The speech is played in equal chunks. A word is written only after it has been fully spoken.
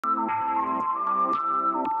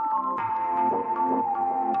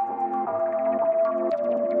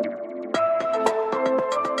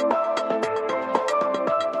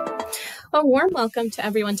A warm welcome to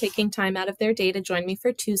everyone taking time out of their day to join me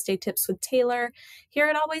for Tuesday Tips with Taylor. Here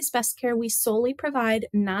at Always Best Care, we solely provide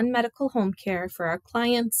non-medical home care for our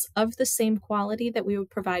clients of the same quality that we would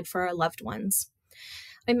provide for our loved ones.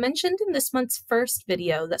 I mentioned in this month's first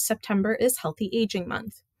video that September is Healthy Aging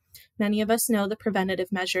Month. Many of us know the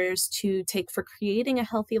preventative measures to take for creating a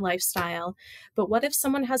healthy lifestyle, but what if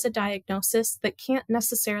someone has a diagnosis that can't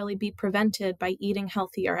necessarily be prevented by eating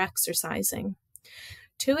healthy or exercising?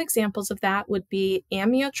 Two examples of that would be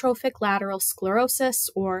amyotrophic lateral sclerosis,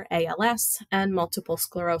 or ALS, and multiple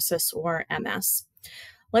sclerosis, or MS.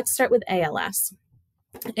 Let's start with ALS.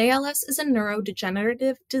 ALS is a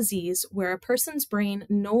neurodegenerative disease where a person's brain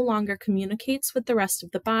no longer communicates with the rest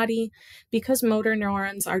of the body because motor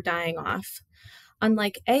neurons are dying off.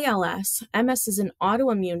 Unlike ALS, MS is an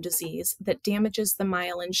autoimmune disease that damages the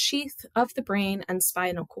myelin sheath of the brain and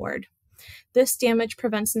spinal cord. This damage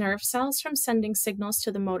prevents nerve cells from sending signals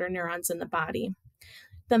to the motor neurons in the body.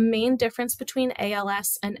 The main difference between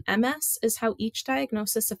ALS and MS is how each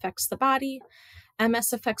diagnosis affects the body.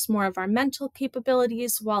 MS affects more of our mental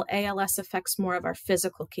capabilities, while ALS affects more of our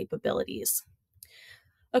physical capabilities.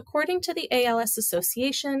 According to the ALS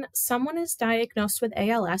Association, someone is diagnosed with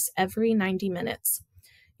ALS every 90 minutes.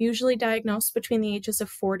 Usually diagnosed between the ages of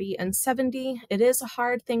 40 and 70, it is a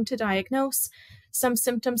hard thing to diagnose. Some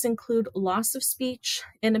symptoms include loss of speech,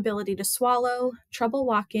 inability to swallow, trouble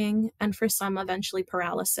walking, and for some, eventually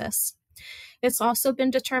paralysis. It's also been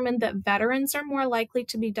determined that veterans are more likely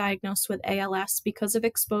to be diagnosed with ALS because of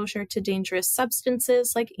exposure to dangerous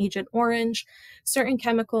substances like Agent Orange, certain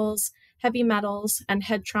chemicals, heavy metals, and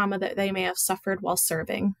head trauma that they may have suffered while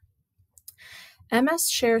serving. MS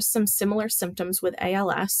shares some similar symptoms with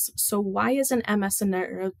ALS, so why isn't MS a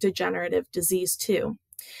neurodegenerative disease too?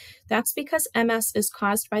 That's because MS is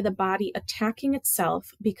caused by the body attacking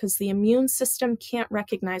itself because the immune system can't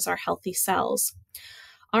recognize our healthy cells.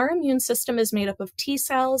 Our immune system is made up of T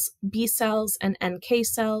cells, B cells, and NK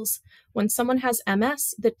cells. When someone has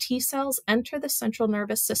MS, the T cells enter the central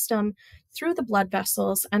nervous system through the blood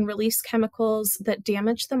vessels and release chemicals that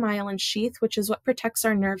damage the myelin sheath, which is what protects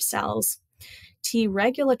our nerve cells. T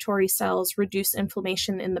regulatory cells reduce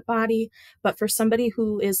inflammation in the body, but for somebody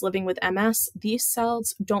who is living with MS, these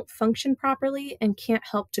cells don't function properly and can't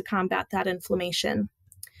help to combat that inflammation.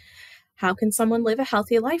 How can someone live a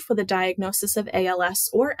healthy life with a diagnosis of ALS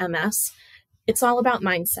or MS? It's all about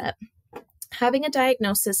mindset. Having a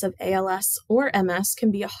diagnosis of ALS or MS can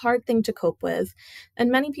be a hard thing to cope with, and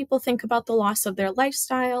many people think about the loss of their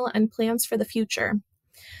lifestyle and plans for the future.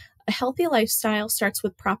 A healthy lifestyle starts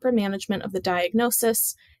with proper management of the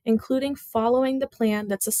diagnosis, including following the plan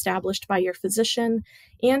that's established by your physician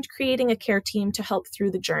and creating a care team to help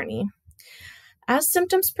through the journey. As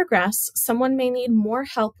symptoms progress, someone may need more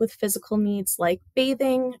help with physical needs like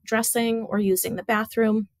bathing, dressing, or using the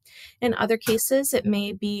bathroom. In other cases, it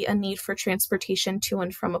may be a need for transportation to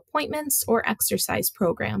and from appointments or exercise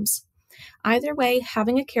programs. Either way,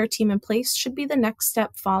 having a care team in place should be the next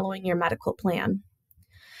step following your medical plan.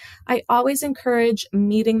 I always encourage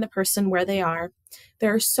meeting the person where they are.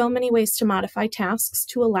 There are so many ways to modify tasks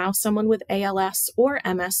to allow someone with ALS or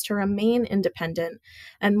MS to remain independent,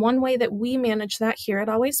 and one way that we manage that here at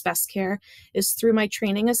Always Best Care is through my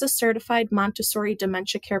training as a certified Montessori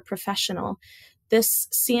dementia care professional. This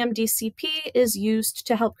CMDCP is used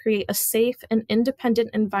to help create a safe and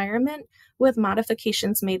independent environment with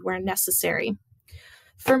modifications made where necessary.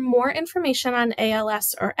 For more information on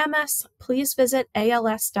ALS or MS, please visit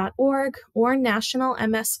als.org or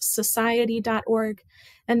nationalmssociety.org,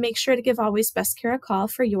 and make sure to give Always Best Care a call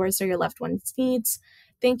for yours or your loved one's needs.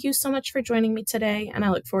 Thank you so much for joining me today, and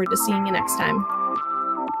I look forward to seeing you next time.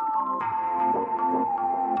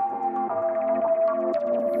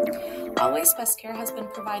 Always Best Care has been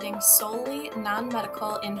providing solely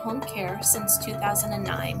non-medical in-home care since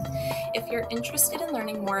 2009. If you're interested in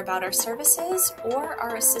learning more about our services or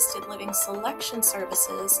our assisted living selection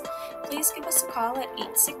services, please give us a call at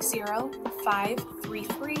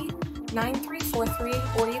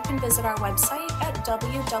 860-533-9343, or you can visit our website at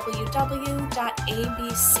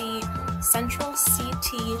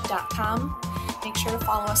www.abccentralct.com. Make sure to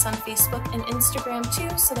follow us on Facebook and Instagram too,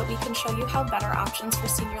 so that we can show you how better options for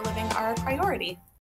senior living are a priority.